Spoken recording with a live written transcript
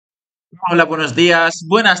Hola, buenos días,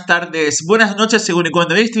 buenas tardes, buenas noches, según y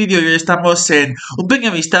cuando veáis este vídeo. Y hoy estamos en un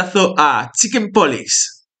pequeño vistazo a Chicken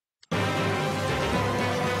Police.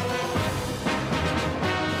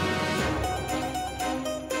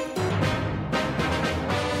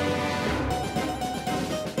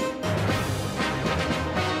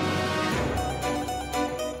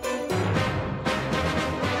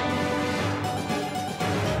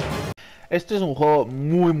 Esto es un juego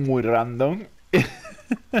muy random.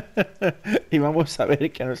 Y vamos a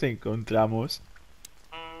ver qué nos encontramos.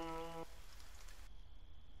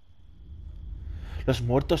 Los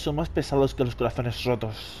muertos son más pesados que los corazones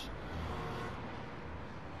rotos.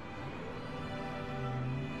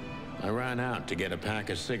 I ran out to get a pack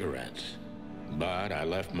of cigarettes, but I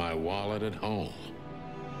left my wallet at home.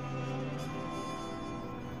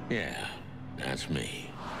 Yeah, that's me.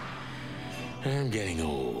 I'm getting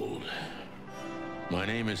old. My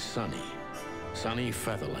name is Sonny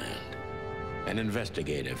Featherland, an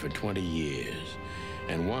investigator for 20 years,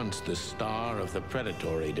 and once the star of the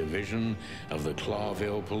predatory division of the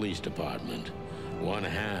Clawville Police Department, one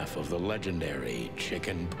half of the legendary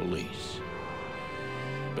Chicken Police.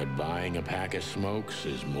 But buying a pack of smokes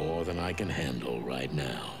is more than I can handle right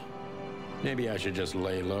now. Maybe I should just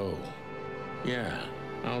lay low. Yeah,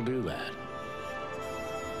 I'll do that.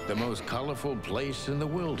 The most colorful place in the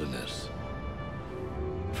wilderness.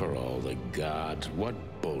 For all the gods, what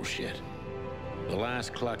bullshit. The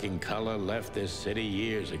last clucking color left this city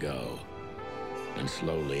years ago. And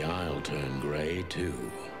slowly I'll turn gray too.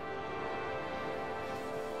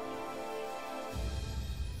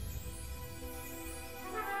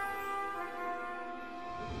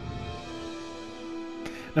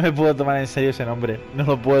 No me puedo tomar en serio ese nombre. No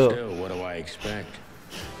lo puedo. Still, what do I expect?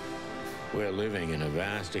 We're living in a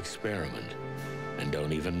vast experiment, and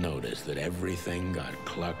don't even notice that everything got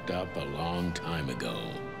clucked up a long time ago.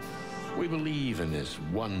 We believe in this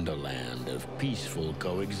wonderland of peaceful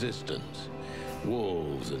coexistence.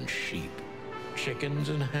 Wolves and sheep, chickens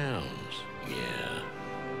and hounds.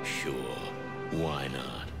 Yeah, sure, why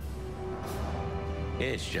not?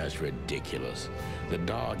 It's just ridiculous. The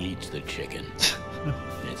dog eats the chicken.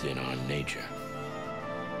 It's in our nature.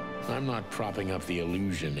 I'm not propping up the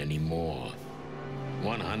illusion anymore.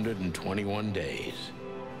 121 days,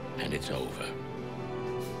 and it's over.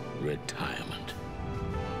 Retirement.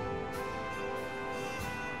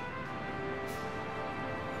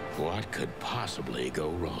 What could possibly go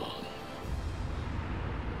wrong?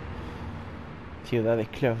 Ciudad de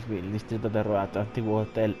Clawville, distrito de Roat, antiguo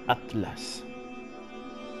hotel Atlas.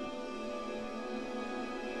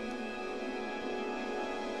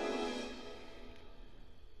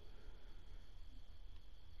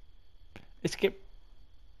 Es que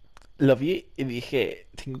lo vi y dije,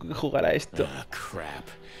 tengo que jugar a esto. Ah, crap.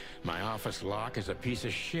 My office lock is a piece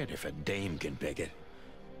of shit if a dame can pick it.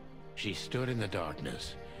 She stood in the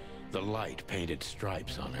darkness. The light painted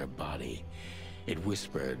stripes on her body. It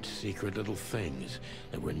whispered secret little things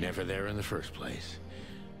that were never there in the first place.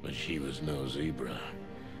 But she was no zebra.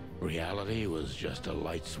 Reality was just a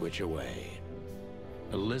light switch away.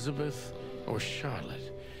 Elizabeth or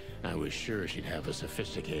Charlotte? I was sure she'd have a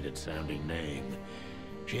sophisticated-sounding name.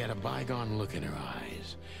 She had a bygone look in her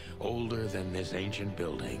eyes, older than this ancient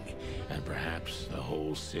building, and perhaps the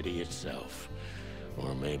whole city itself.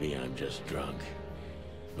 Or maybe I'm just drunk.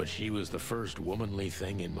 But she was the first womanly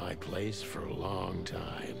thing in my place for a long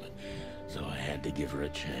time, so I had to give her a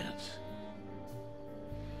chance.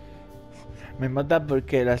 Me mata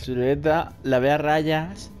porque la silueta la ve a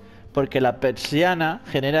rayas, porque la persiana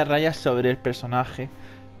genera rayas sobre el personaje.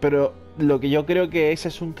 Pero lo que yo creo que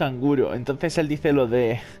es un canguro. Entonces él dice lo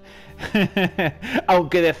de...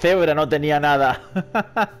 aunque de cebra no tenía nada.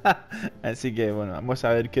 Así que bueno, vamos a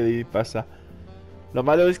ver qué pasa. Lo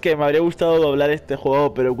malo es que me habría gustado doblar este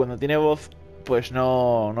juego, pero cuando tiene voz, pues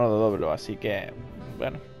no lo doblo. Así que,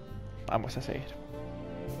 bueno, vamos a seguir.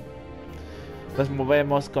 Nos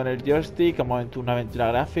movemos con el joystick, como en una aventura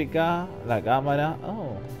gráfica, la cámara.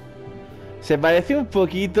 Oh. Se parece un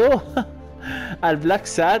poquito al Black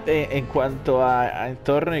Sat en cuanto a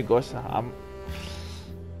entorno y cosas.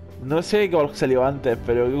 No sé cómo salió antes,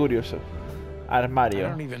 pero qué curioso. Armario. I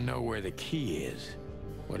don't even know where the key is.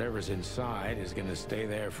 Whatever's inside is gonna stay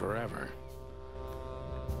there forever.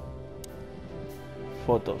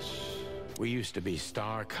 Fotos. We used to be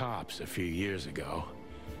star cops a few years ago.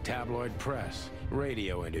 Tabloid press,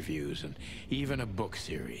 radio interviews, and even a book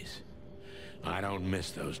series. I don't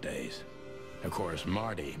miss those days. Of course,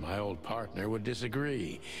 Marty, my old partner, would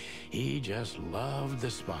disagree. He just loved the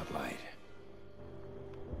spotlight.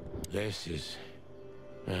 This is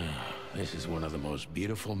one of the most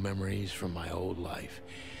beautiful memories from my old life.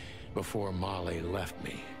 before Molly left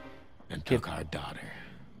me and took our daughter.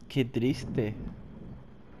 Qué triste.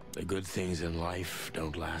 The good things in life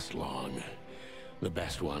don't last long. The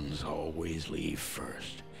best ones always leave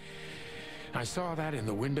first. I saw that in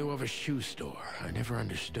the window of a shoe store. I never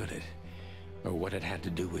understood it, or what it had to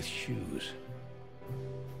do with shoes.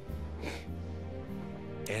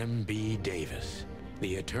 M.B. Davis,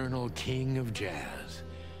 the eternal king of jazz.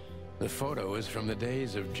 The photo is from the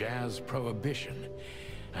days of jazz prohibition.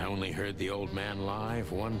 I only heard the old man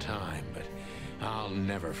live one time, but I'll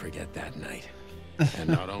never forget that night. And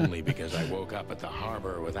not only because I woke up at the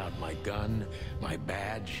harbor without my gun, my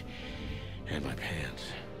badge, and my pants.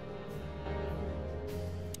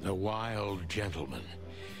 The Wild Gentlemen.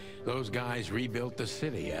 Those guys rebuilt the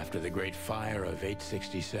city after the Great Fire of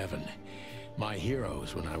 867. My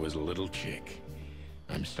heroes when I was a little chick.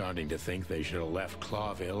 I'm starting to think they should have left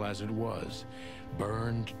Clawville as it was,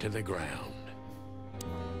 burned to the ground.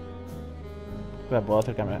 ¿Puedo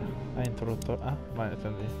acercarme al interruptor? Ah, vale,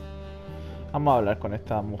 entendí. Vamos a hablar con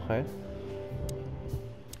esta mujer.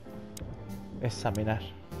 Examinar.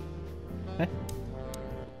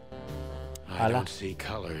 I don't see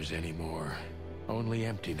colors anymore. Only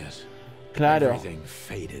emptiness. Claro. Everything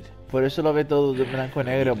faded. Por eso lo ve todo de blanco y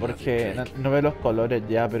negro, porque no ve los colores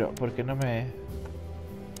ya, pero ¿por qué no me...?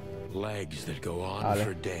 Legs that go on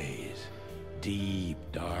for days. Deep,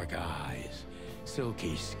 dark eyes.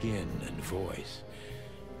 Silky skin and voice.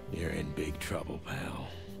 You're in big trouble, pal.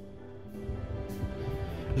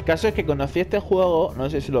 El caso es que conocí este juego, no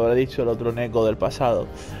sé si lo habrá dicho el otro Neko del pasado.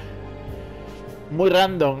 Muy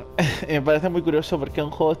random. Me parece muy curioso porque es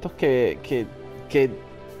un juego de estos que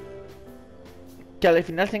al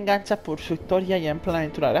final te enganchas por su historia y en plan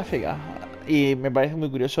aventura gráfica. Y me parece muy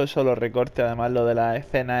curioso eso, los recortes, además lo de las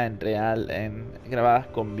escenas en real, grabadas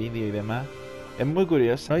con vídeo y demás. Es muy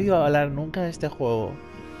curioso. No he oído hablar nunca de este juego,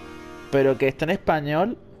 pero que esté en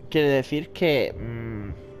español quiere decir que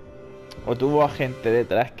o tuvo a gente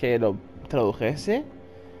detrás que lo tradujese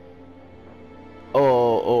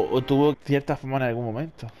o tuvo cierta fama en algún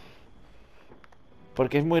momento.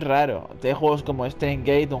 Porque es muy raro. Hay juegos como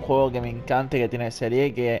Gate, un juego que me encanta y que tiene serie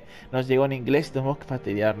y que nos llegó en inglés y tenemos que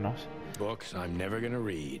fastidiarnos. Books I'm never gonna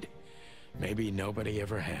read. Maybe nobody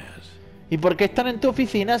ever has. ¿Y por qué están en tu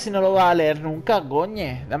oficina si no lo vas a leer nunca,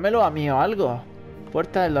 coñe? Dámelo a mí o algo.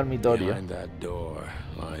 Puerta del dormitorio. Behind that door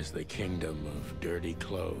lies the kingdom of dirty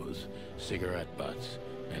clothes, cigarette butts,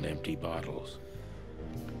 and empty bottles.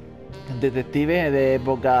 Detective de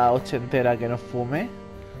época ochentera que no fume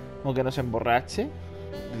o que no se emborrache.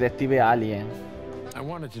 Detective Alien. I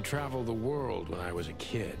wanted to travel the world when I was a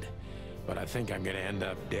kid, but I think I'm gonna end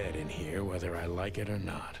up dead in here whether I like it or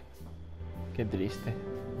not. Qué triste.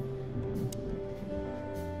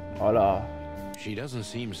 Hola. She doesn't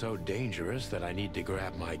seem so dangerous that I need to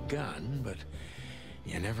grab my gun, but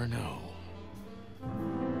you never know.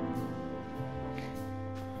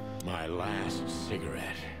 My last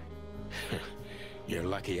cigarette. You're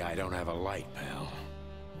lucky I don't have a light, pal.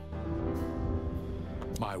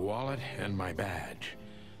 My wallet and my badge.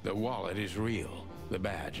 The wallet is real, the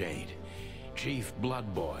badge ain't. Chief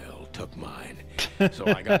Bloodboil took mine, so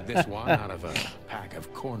I got this one out of a pack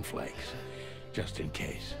of cornflakes, just in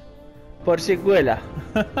case. Por si cuela.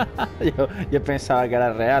 yo pensaba que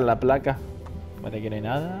era real la placa. Por aquí no hay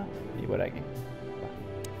nada. Y por aquí.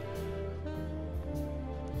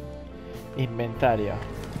 Inventario.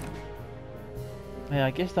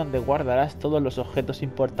 Aquí es donde guardarás todos los objetos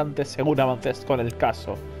importantes según avances con el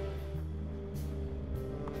caso.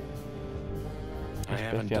 I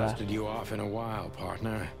haven't dusted you off in a while,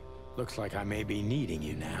 partner. Looks like I may be needing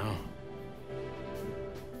you now.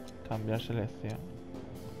 Cambiar selección.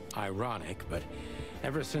 Ironic, but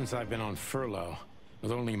ever since I've been on furlough,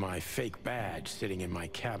 with only my fake badge sitting in my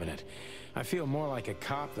cabinet, I feel more like a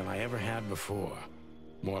cop than I ever had before.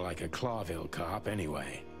 More like a Clawville cop,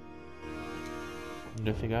 anyway.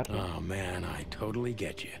 Oh man, I totally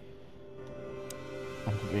get you.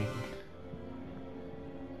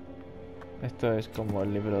 Esto es como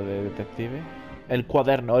el libro de detective. El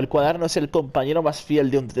cuaderno es el compañero más fiel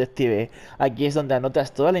de un detective. Aquí es donde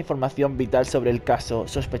anotas toda la información vital sobre el caso,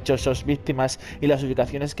 sospechosos, víctimas y las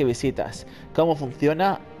ubicaciones que visitas. ¿Cómo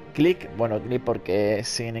funciona? Clic, bueno, clic porque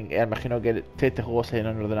imagino que este juego se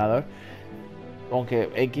llena en el ordenador, aunque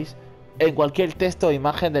X. En cualquier texto o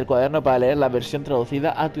imagen del cuaderno para leer la versión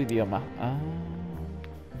traducida a tu idioma. Ah.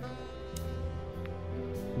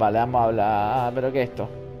 Vale, vamos a hablar. ¿Pero qué es esto?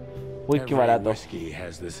 Whisky barato. Whiskey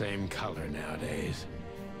has the same color nowadays,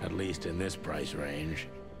 at least in this price range.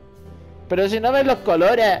 Pero si no ves los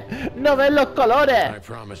colores, no ves los colores. I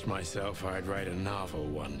promised myself I'd write a novel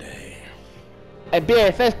one day.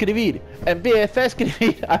 Empieza a escribir. Empieza a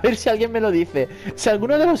escribir. A ver si alguien me lo dice. Si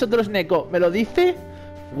alguno de vosotros, Neko, me lo dice,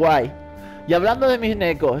 guay. Y hablando de mis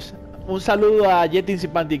necos, un saludo a Yetin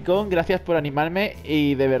Simpaticón. Gracias por animarme.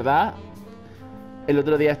 Y de verdad, el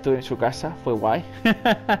otro día estuve en su casa. Fue guay.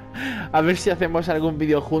 A ver si hacemos algún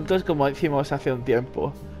vídeo juntos como hicimos hace un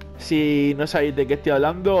tiempo. Si no sabéis de qué estoy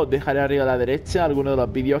hablando, os dejaré arriba a la derecha algunos de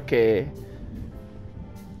los vídeos que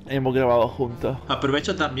hemos grabado juntos.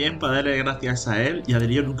 Aprovecho también para darle gracias a él y a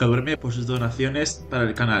Debería Nunca Duerme por sus donaciones para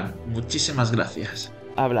el canal. Muchísimas gracias.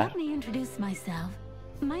 Hablar.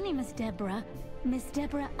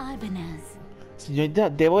 Señorita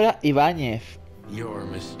Débora Ibáñez. You're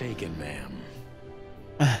mistaken, ma'am.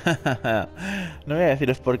 No voy a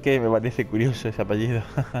deciros por qué, me parece curioso ese apellido.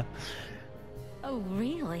 Oh,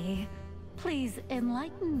 really? Please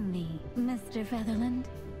enlighten me, Mr. Featherland.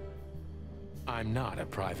 I'm not a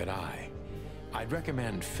private eye. I'd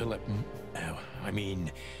recommend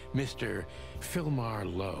Mr. Philmar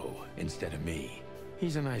Lowe instead of me.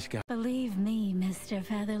 He's a nice guy. Believe me, Mr.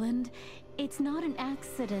 Featherland, it's not an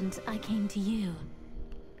accident I came to you.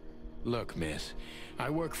 Look, miss, I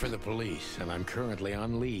work for the police and I'm currently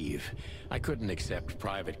on leave. I couldn't accept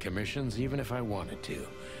private commissions even if I wanted to.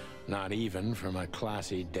 Not even from a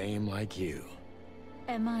classy dame like you.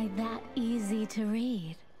 Am I that easy to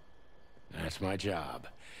read? That's my job.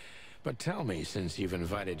 But tell me, since you've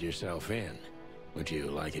invited yourself in, would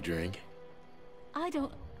you like a drink? I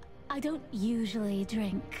don't usually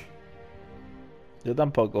drink. Yo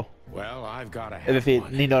tampoco. Well, I've got Es decir,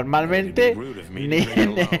 ni normalmente, ni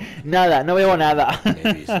nada, no bebo nada.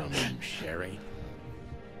 Maybe some sherry?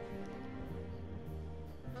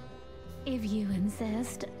 If you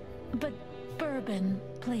insist. But bourbon,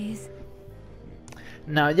 please.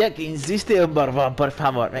 No, ya que insiste un borbón, por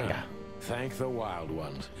favor, venga. Thank the wild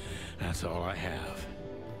ones. That's all I have.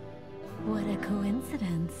 What a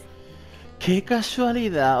coincidence. ¡Qué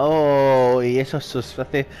casualidad! Oh, y eso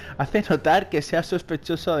hace notar que sea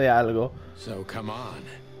sospechoso de algo. So come on,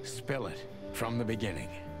 spill it from the beginning.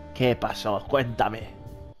 ¿Qué pasó? Cuéntame.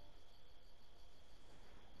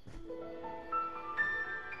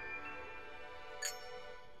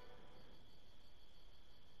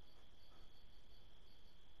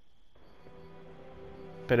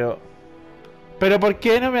 Pero ¿por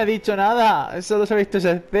qué no me ha dicho nada? Solo se ha visto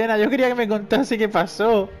esa escena. Yo quería que me contase qué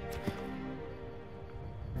pasó.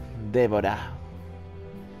 Débora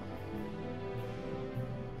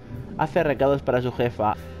hace recados para su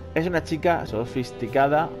jefa. Es una chica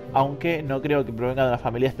sofisticada, aunque no creo que provenga de una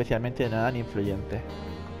familia especialmente nada ni influyente.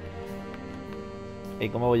 ¿Y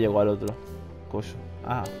cómo llegó al otro coso?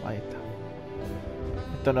 Ah, ahí está.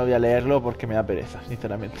 Esto no voy a leerlo porque me da pereza,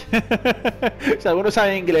 sinceramente. Si alguno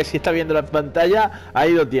sabe inglés y está viendo la pantalla,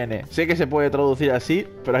 ahí lo tiene. Sé que se puede traducir así,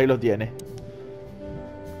 pero ahí lo tiene.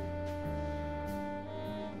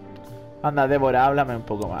 Anda, Débora, háblame un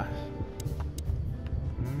poco más.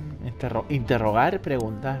 Interrogar,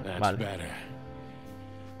 preguntar. Vale.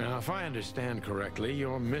 Now, if I understand correctly,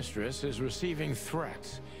 your mistress is receiving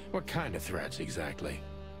threats. What kind of threats exactly?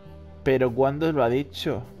 Pero ¿cuándo lo ha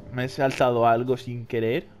dicho? ¿Me he saltado algo sin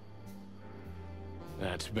querer?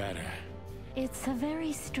 That's better. It's a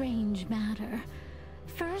very strange matter.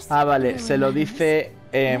 First, Ah, vale, se lo dice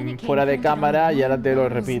fuera de cámara y ahora te lo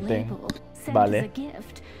repiten. Vale.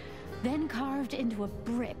 Then carved into a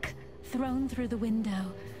brick, thrown through the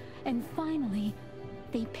window, and finally,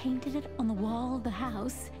 they painted it on the wall of the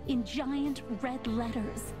house in giant red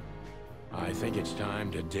letters. I think it's time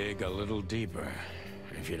to dig a little deeper.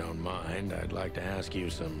 If you don't mind, I'd like to ask you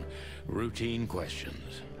some routine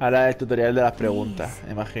questions. Ahora el tutorial de las preguntas,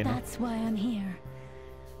 imagino. That's why I'm here.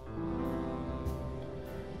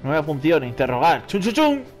 Nueva función, interrogar. ¡Chun, chun,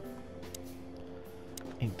 chun!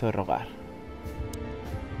 Interrogar.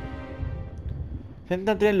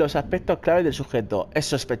 Céntrate en los aspectos claves del sujeto. Es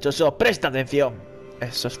sospechoso, presta atención.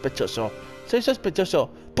 Es sospechoso. Soy sospechoso.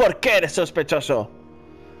 ¿Por qué eres sospechoso?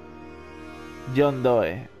 John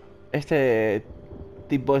Doe. Este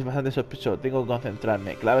tipo es bastante sospechoso. Tengo que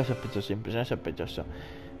concentrarme. Clave sospechoso, impresión sospechoso.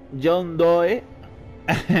 John Doe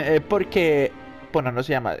es porque... Bueno, no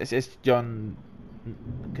se llama. Es John...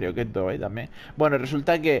 Creo que es Doe también. Bueno,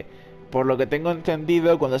 resulta que, por lo que tengo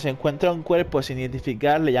entendido, cuando se encuentra un cuerpo sin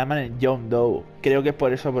identificar, le llaman el John Doe. Creo que es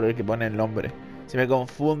por eso por el que pone el nombre. Si me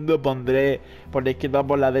confundo, pondré por la izquierda o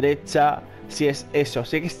por la derecha si es eso.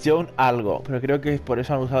 Sé que es John algo, pero creo que es por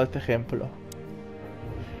eso han usado este ejemplo.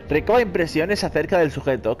 Recaba impresiones acerca del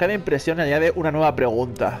sujeto. Cada impresión añade una nueva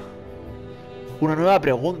pregunta. Una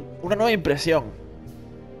nueva impresión.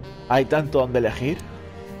 ¿Hay tanto donde elegir?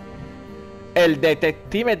 El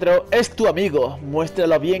detectímetro es tu amigo.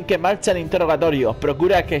 Muéstralo bien que marcha el interrogatorio.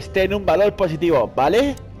 Procura que esté en un valor positivo,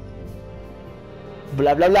 ¿vale?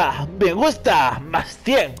 Bla bla bla. Me gusta. Más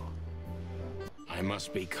 100. I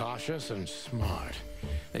must be cautious and smart.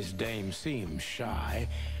 This dame seems shy,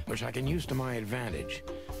 which I can use to my advantage.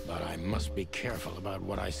 But I must be careful about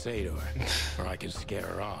what I say to her, or I can scare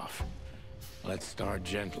her off. Let's start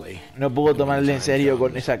gently. No puedo tomarle en serio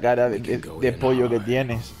con esa cara de pollo que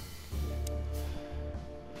tienes.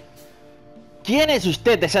 ¿Quién es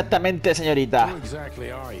usted exactamente, señorita? Who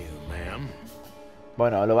exactly are you, ma'am?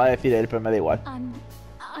 Bueno, lo va a decir él, pero me da igual.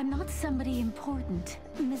 I'm not somebody important,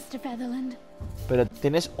 Mr. Featherland. Pero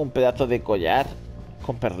tienes un pedazo de collar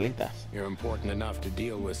con perlitas. You're important enough to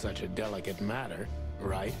deal with such a delicate matter,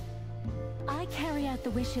 right? I carry out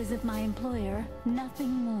the wishes of my employer, nothing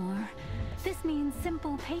more. This means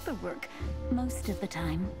simple paperwork, most of the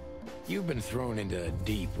time. You've been thrown into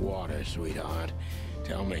deep water, sweetheart.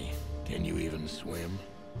 Tell me, can you even swim?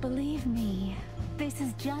 Believe me, this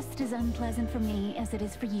is just as unpleasant for me as it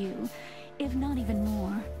is for you, if not even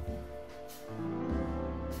more.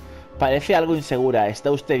 Parece algo insegura. ¿Está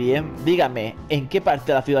usted bien? Dígame, ¿en qué parte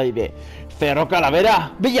de la ciudad vive? ¿Cerro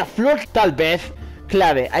Calavera? ¿Villaflor? Tal vez.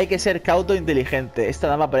 Clave, hay que ser cauto e inteligente. Esta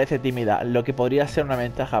dama parece tímida, lo que podría ser una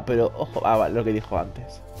ventaja, pero ojo a lo que dijo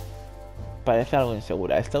antes. Parece algo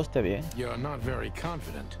insegura. ¿Está usted bien? You're not very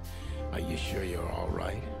confident. Are you sure you're all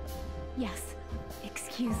right? Yes,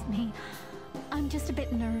 excuse me. I'm just a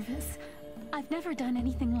bit nervous. I've never done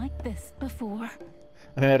anything like this before.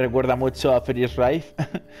 A mí me recuerda mucho a Phoenix Wright.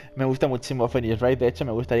 Me gusta muchísimo Phoenix Wright. De hecho,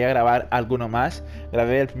 me gustaría grabar alguno más.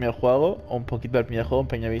 Grabé el primer juego, o un poquito del primer juego, un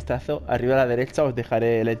pequeño vistazo. Arriba a la derecha os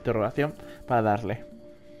dejaré la interrogación para darle.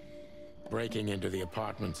 Breaking into the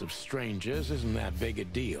apartments of strangers isn't that big a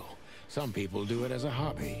deal. Some people do it as a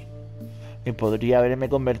hobby. Y podría haberme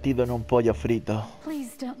convertido en un pollo frito.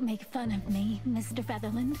 Please don't make fun of me, Mr.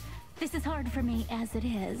 Featherland. This is hard for me as it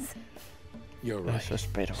is. You're right. Eso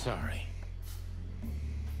espero. Sorry.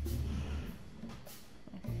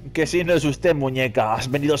 Que si no es usted, muñeca. Has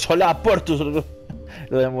venido sola por tus...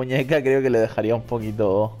 Lo de muñeca creo que le dejaría un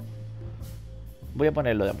poquito... Voy a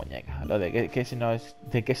poner lo de muñeca. Lo de que si no es...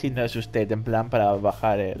 De que si no es usted, en plan para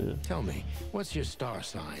bajar el... Tell me, what's your star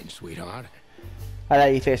sign, sweetheart? Ahora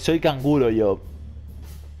dice, soy canguro yo.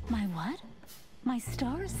 My what? My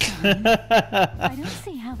star sign? I don't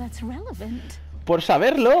see how that's relevant. Por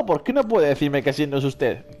saberlo, ¿por qué no puede decirme que si no es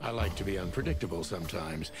usted? I like to be unpredictable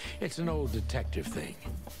sometimes. It's an old detective thing.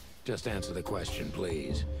 Just answer the question,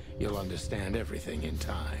 please. You'll understand everything in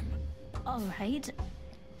time. All right.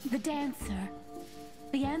 The dancer.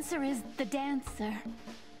 The answer is the dancer.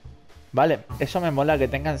 Vale, eso me mola, que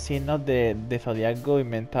tengan signos de zodiaco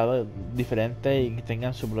inventados diferentes y que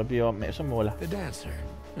tengan su propio... Eso me mola. The dancer.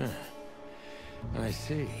 I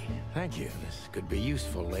see. Thank you. This could be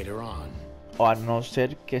useful later on. O a no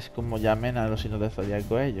ser que es como llamen a los signos de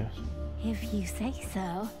zodiaco ellos. If you say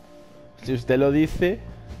so. Si usted lo dice...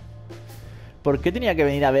 ¿Por qué tenía que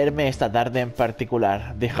venir a verme esta tarde en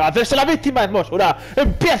particular? ¡Deja de hacerse la víctima, hermosura!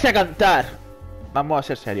 ¡Empiece a cantar! Vamos a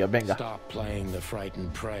ser serios, venga. Stop playing the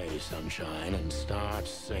frightened prey, sunshine, and start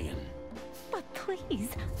singing. But please,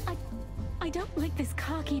 I don't like this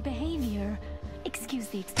cocky behavior. Excuse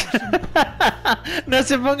the expression. No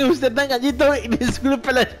se ponga usted tan gallito y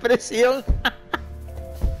disculpe la expresión.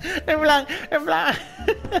 En plan.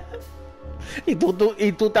 Y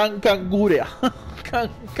tú tan cangura.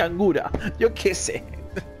 Cangura. Yo qué sé.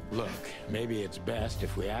 Look, maybe it's best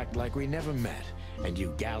if we act like we never met, and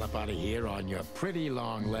you gallop out of here on your pretty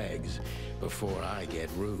long legs before I get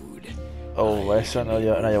rude. Oh, eso no ha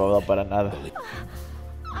llevado para nada.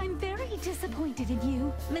 I'm very disappointed in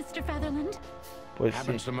you, Mr. Featherland. Pues sí.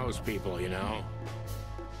 Happens to most people, you know.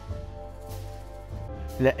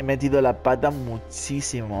 Le he metido la pata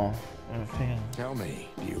muchísimo. En fin. Tell me,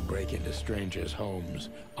 do you break into strangers' homes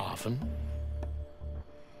often?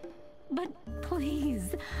 But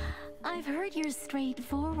please, I've heard you're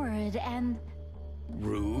straightforward and...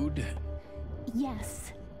 Rude?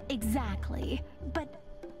 Yes, exactly. But...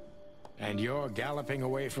 And you're galloping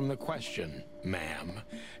away from the question, ma'am.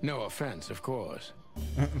 No offense, of course.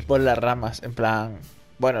 Por las ramas, en plan...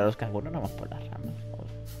 Bueno, los canguros no van por las ramas.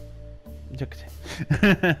 Yo qué sé.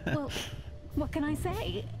 Well, what can I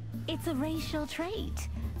say? It's a racial trait.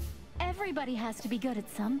 Everybody has to be good at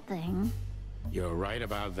something. You're right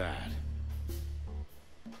about that.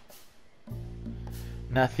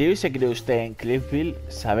 Nació y se crió usted en Cliffville.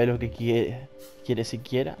 Sabe lo que quiere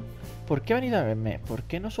siquiera. ¿Por qué ha venido a verme? ¿Por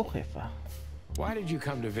qué no su jefa? Why did you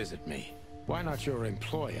come to visit me? Why not your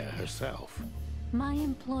employer herself? My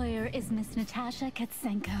employer is Miss Natasha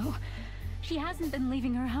Katsenko. She hasn't been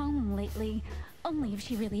leaving her home lately, only if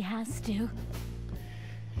she really has to.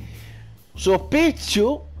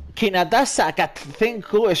 Sospecho que Natasha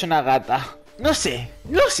Katzenko es una gata. No sé,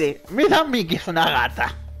 me da a mí que es una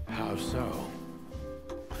gata. How so?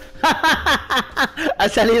 Ha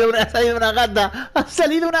salido una gata. Ha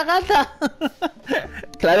salido una gata.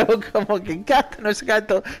 Claro, como que gato no es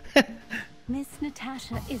gato. Miss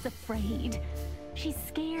Natasha is afraid. She's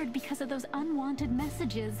scared because of those unwanted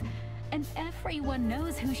messages, and everyone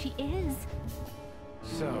knows who she is.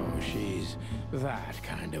 So she's that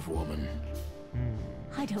kind of woman.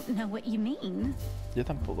 I don't know what you mean. Yo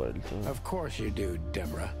tampoco del todo. Of course you do,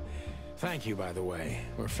 Deborah. Thank you, by the way.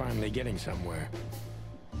 We're finally getting somewhere.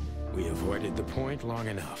 We avoided the point long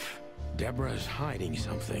enough. Deborah's hiding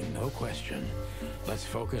something, no question. Let's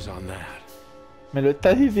focus on that. Me lo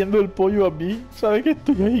está diciendo el pollo a mí. Sabe que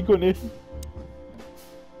estoy ahí con él.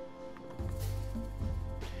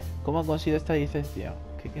 ¿Cómo ha conseguido esta decepción?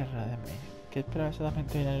 ¿Qué querrá de mí? ¿Qué espera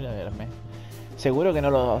exactamente venir a verme? Seguro que no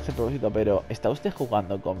lo hace a propósito, pero ¿está usted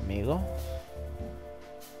jugando conmigo?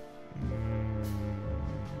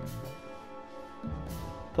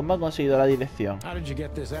 ¿Cómo ha conseguido la dirección? How did you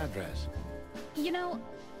get this address? You know,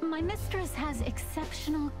 my mistress has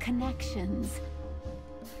exceptional connections.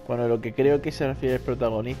 Bueno, lo que creo que se refiere el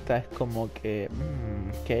protagonista es como que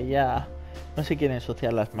ella no se quiere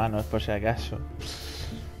ensuciar las manos por si acaso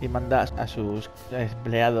y manda a sus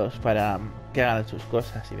empleados para que hagan sus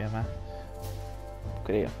cosas y demás.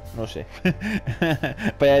 Creo, no sé.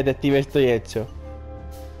 Para detective estoy hecho.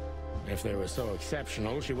 If they were so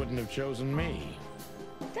exceptional, she wouldn't have chosen me.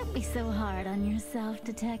 Don't be so hard on yourself,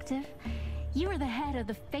 detective. You are the head of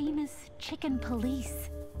the famous chicken police,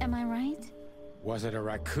 am I right? Was it a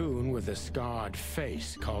raccoon with a scarred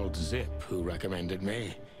face called Zip who recommended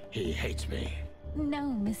me? He hates me.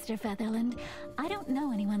 No, Mr. Featherland. I don't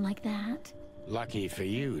know anyone like that. Lucky for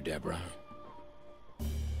you, Deborah.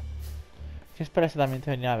 ¿Qué espera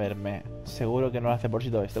exactamente venir a verme? Seguro que no lo hace por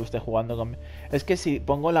si todo está usted jugando conmigo. Es que si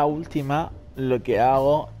pongo la última, lo que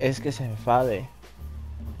hago es que se enfade.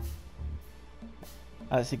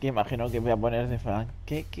 Así que imagino que voy a poner de fan.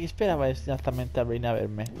 ¿Qué esperaba exactamente a venir a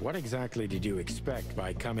verme? What exactly did you expect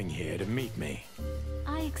by coming here to meet me?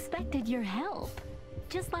 I expected your help,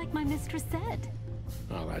 just like my mistress said.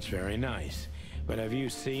 Oh, that's very nice. But have you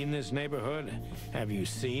seen this neighborhood? Have you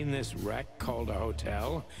seen this wreck called a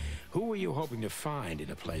hotel? Who were you hoping to find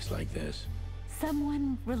in a place like this?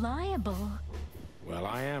 Someone reliable. Well,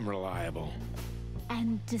 I am reliable.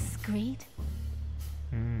 And discreet.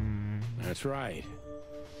 That's right.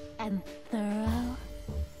 And thorough.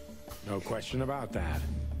 No question about that.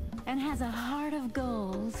 And has a heart of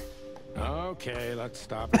gold. Okay, let's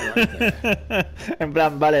stop it right there. En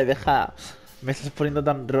plan, vale, deja. Me estás poniendo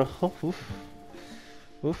tan rojo.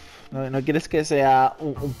 Uf. No quieres que sea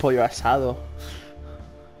un pollo asado.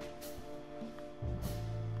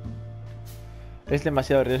 Es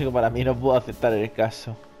demasiado riesgo para mí, no puedo aceptar el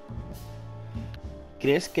caso.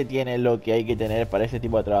 ¿Crees que tiene lo que hay que tener para este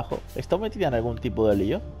tipo de trabajo? ¿Está metida en algún tipo de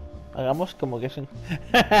lío? Hagamos como que es un...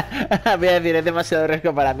 Voy a decir, es demasiado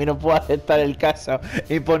riesgo para mí, no puedo aceptar el caso.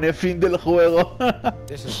 Y pone fin del juego.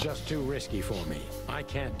 This is just too risky for me. I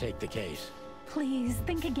can't take the case. Please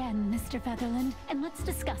think again, Mr. Featherland, and let's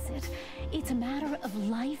discuss it. It's a matter of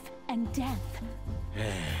life and death.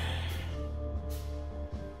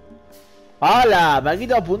 ¡Hala! Me ha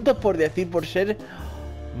quitado puntos por decir, por ser...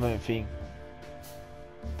 En fin.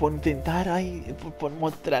 Por intentar ahí, por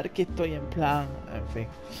mostrar que estoy en plan... En fin.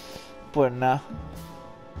 Pues nada.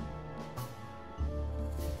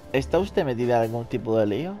 ¿Está usted metida en algún tipo de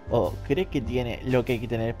lío? ¿O cree que tiene lo que hay que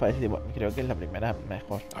tener para ese tipo? Creo que es la primera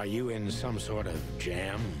mejor. Are you in some sort of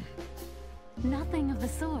jam? Nothing of the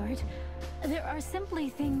sort. There are simply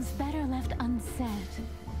things better left unsaid.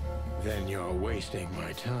 Then you're wasting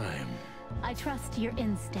my time. I trust your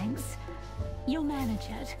instincts. You'll manage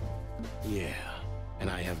it. Yeah, and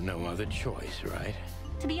I have no other choice, right?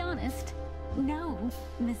 To be honest, no,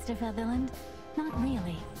 Mr. Featherland. Not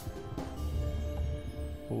really.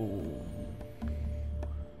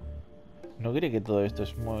 ¿No cree que todo esto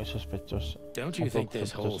es muy sospechoso? Don't you think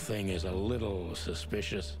this whole thing is a little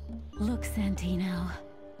suspicious? Look, Santino,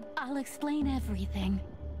 I'll explain everything.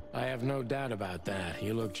 I have no doubt about that.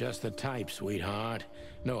 You look just the type, sweetheart.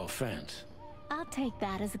 No offense. I'll take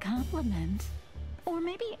that as a compliment. Or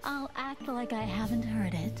maybe I'll act like I haven't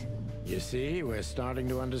heard it. You see, we're starting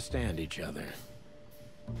to understand each other.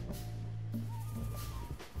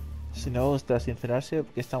 Si no gusta sincerarse,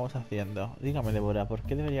 ¿qué estamos haciendo? Dígame, Deborah, ¿por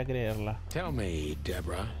qué debería creerla? Tell me,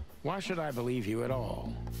 Deborah, why should I believe you at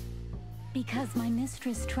all? Because my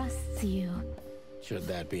mistress trusts you. Should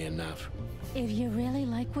that be enough? If you really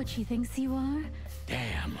like what she thinks you are...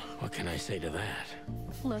 Damn, what can I say to that?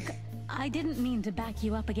 Look, I didn't mean to back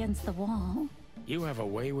you up against the wall. You have a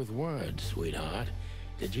way with words, sweetheart.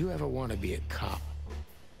 Did you ever want to be a cop?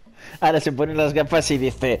 Ahora se pone las gafas y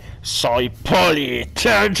dice, soy poli.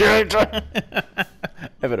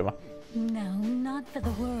 Es broma. No, not for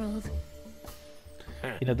the world.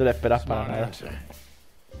 Y no te lo esperas para Smart nada. answer.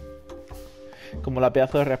 Como la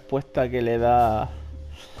pedazo de respuesta que le da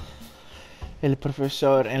el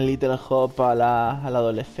profesor en Little Hope al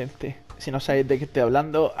adolescente. Si no sabéis de qué estoy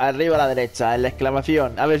hablando, arriba a la derecha, en la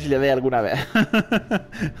exclamación. A ver si le dais alguna vez.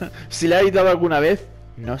 Si le habéis dado alguna vez,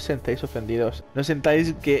 no os sentáis ofendidos. No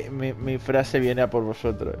sentáis que mi frase viene a por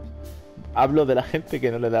vosotros. Hablo de la gente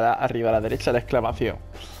que no le dará arriba a la derecha la exclamación.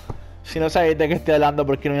 Si no sabéis de qué estoy hablando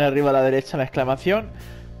porque no viene arriba a la derecha la exclamación,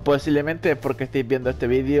 posiblemente es porque estáis viendo este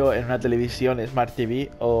vídeo en una televisión Smart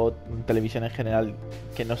TV o televisión en general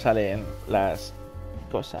que no salen las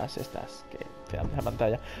cosas estas que te dan en la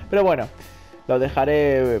pantalla. Pero bueno, lo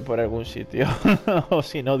dejaré por algún sitio. O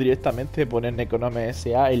si no, directamente poner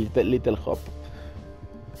NekonomeSA y Little Hope.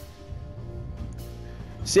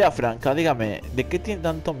 Sea franca, dígame, ¿de qué tiene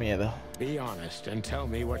tanto miedo? Be honest and tell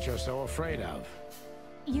me what you're so afraid of.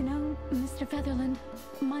 You know, Mr. Featherland,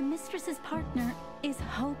 my mistress's partner is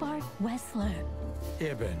Hobart Wessler.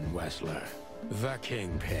 Ibn Wessler, the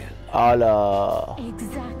kingpin. ¡Hala!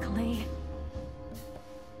 Exactly.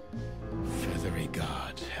 Feathery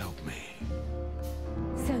gods, help me.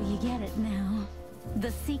 So you get it now.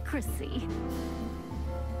 The secrecy.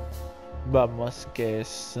 Vamos, que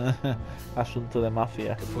es asunto de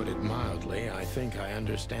mafia. To put it mildly, I think I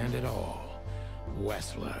understand it all.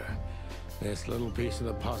 Wessler. This little piece of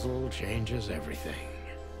the puzzle changes everything.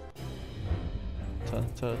 Chan,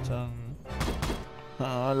 chan, chan.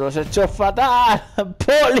 Ah, ¡lo has hecho fatal!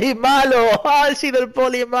 ¡Poli malo! ¡Ha sido el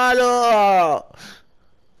poli malo!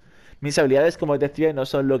 Mis habilidades como detective no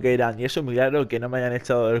son lo que eran, y es un milagro que no me hayan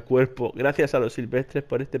echado del cuerpo. Gracias a los silvestres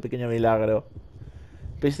por este pequeño milagro.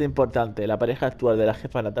 Pista importante, la pareja actual de la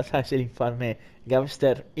jefa Natasha es el infame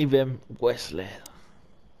gángster Ibn Wessler.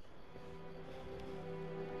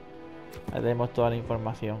 Ahí tenemos toda la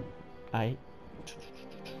información. Ahí.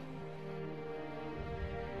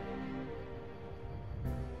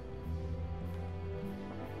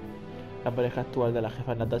 La pareja actual de la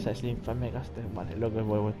jefa Natasha es el infame gángster. Vale, lo que os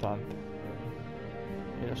he puesto antes.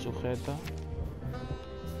 Y los sujetos.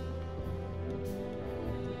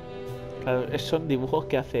 Claro, son dibujos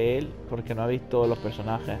que hace él porque no ha visto los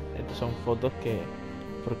personajes. Estos son fotos que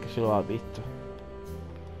porque se los ha visto.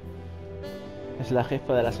 Es la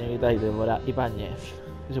jefa de la señorita Debería Ibáñez.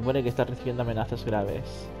 Se supone que está recibiendo amenazas graves.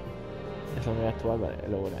 Es la unidad actual, vale,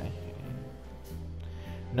 lo bueno ahí.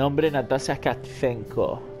 Nombre Natasha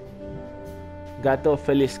Katzenko. Gato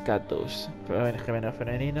Félix Catus. Género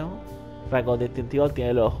femenino. Rango distintivo,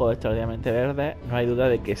 tiene los ojos extraordinariamente verdes. No hay duda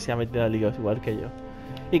de que se ha metido en líos igual que yo.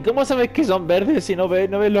 ¿Y cómo sabes que son verdes si no ves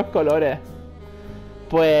los colores?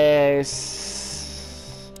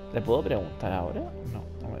 Pues... ¿le puedo preguntar ahora? No,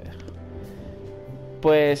 no me deja.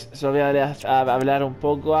 Pues solo voy a hablar un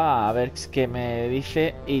poco a ver qué me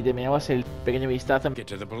dice y terminamos el pequeño vistazo. Get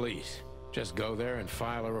to the police. Just go there and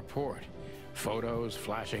file a report. Photos,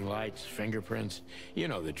 flashing lights, fingerprints. You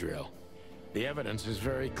know the drill. The evidence is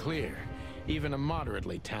very clear. Even a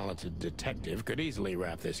moderately talented detective could easily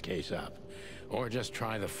wrap this case up. Or just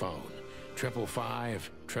try the phone.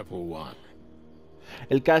 555-111.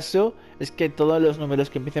 El caso es que todos los números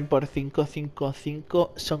que empiecen por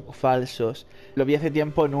 555 son falsos. Lo vi hace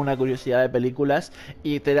tiempo en una curiosidad de películas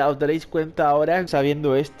y os daréis cuenta ahora,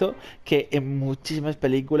 sabiendo esto, que en muchísimas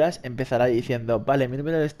películas empezará diciendo, vale, mi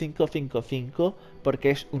número es 555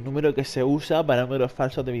 porque es un número que se usa para números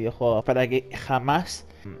falsos de videojuegos, para que jamás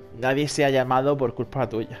nadie sea llamado por culpa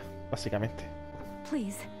tuya, básicamente.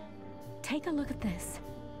 Please, take a look at this.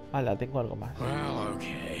 Hala, tengo algo más. Well,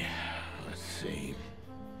 okay. Let's see.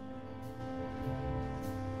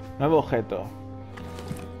 Nuevo objeto.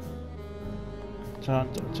 Chan,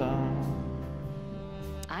 chan, chan.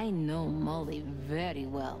 I know Molly very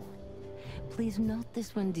well. Please note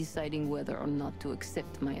this when deciding whether or not to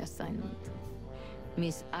accept my assignment.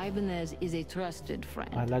 Miss Ibanez is a trusted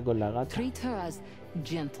friend. Habla con la gata. Treat her as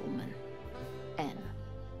gentleman. N.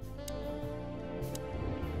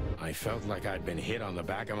 I felt like I'd been hit on the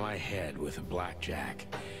back of my head with a blackjack.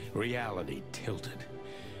 Reality tilted.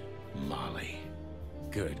 Molly.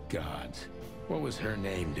 Good gods. What was her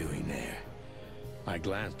name doing there? I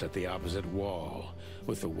glanced at the opposite wall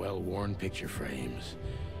with the well-worn picture frames.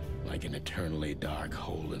 Like an eternally dark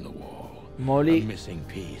hole in the wall. Molly. A missing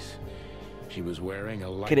piece.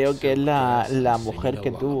 Creo que es la mujer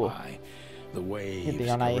que tuvo. Que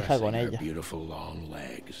tenía una hija con ella.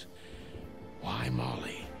 Why,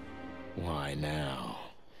 Molly? Why now?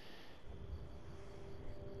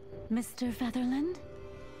 Mr. Featherland?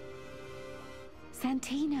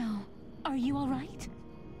 Santino, are you all right?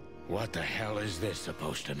 What the hell is this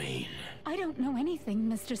supposed to mean? I don't know anything,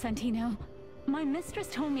 Mr. Santino. My mistress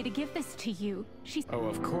told me to give this to you. She... Oh,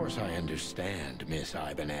 of course I understand, Miss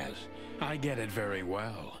Ibanez. I get it very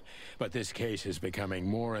well. But this case is becoming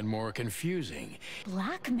more and more confusing.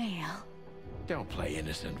 Blackmail? Don't play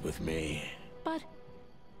innocent with me. But...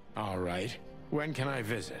 All right. When can I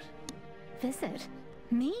visit? Visit?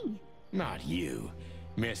 Me? Not you.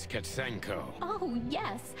 Miss Katsenko. Oh,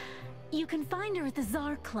 yes. You can find her at the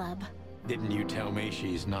Tsar Club. Didn't you tell me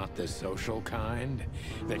she's not the social kind?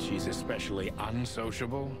 That she's especially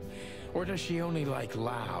unsociable? Or does she only like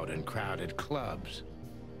loud and crowded clubs?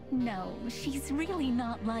 No, she's really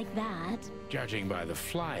not like that. Judging by the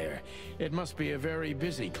flyer, it must be a very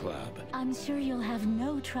busy club. I'm sure you'll have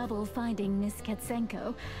no trouble finding Miss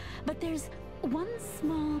Katsenko, but there's one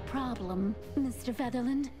small problem, Mr.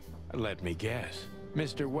 Featherland. Let me guess.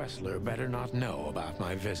 Mr. Wessler better not know about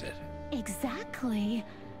my visit. Exactly.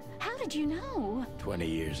 How did you know? 20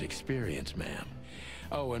 years experience, ma'am.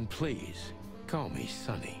 Oh, and please, call me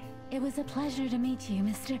Sonny. It was a pleasure to meet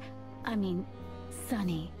you,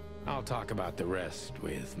 Sonny. I'll talk about the rest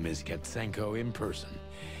with Ms. Katsenko in person.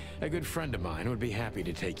 A good friend of mine would be happy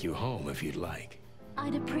to take you home if you'd like.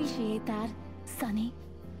 I'd appreciate that, Sonny.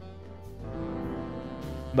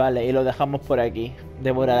 Vale, y lo dejamos por aquí.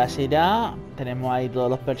 Devorada se irá. Tenemos ahí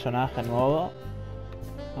todos los personajes nuevos.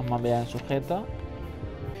 Vamos a ver en sujeto.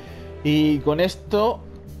 Y con esto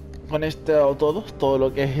todo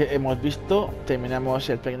lo que hemos visto, terminamos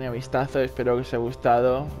el pequeño vistazo. Espero que os haya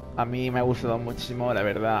gustado. A mí me ha gustado muchísimo, la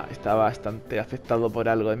verdad. Estaba bastante afectado por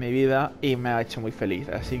algo de mi vida y me ha hecho muy feliz.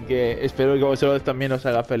 Así que espero que a vosotros también os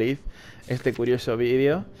haga feliz este curioso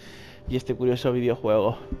vídeo y este curioso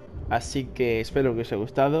videojuego. Así que espero que os haya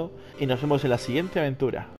gustado y nos vemos en la siguiente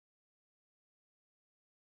aventura.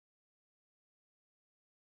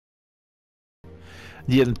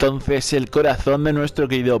 Y entonces el corazón de nuestro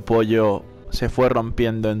querido pollo se fue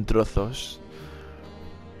rompiendo en trozos.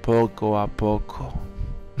 Poco a poco.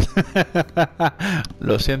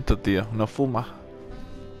 Lo siento, tío, no fuma.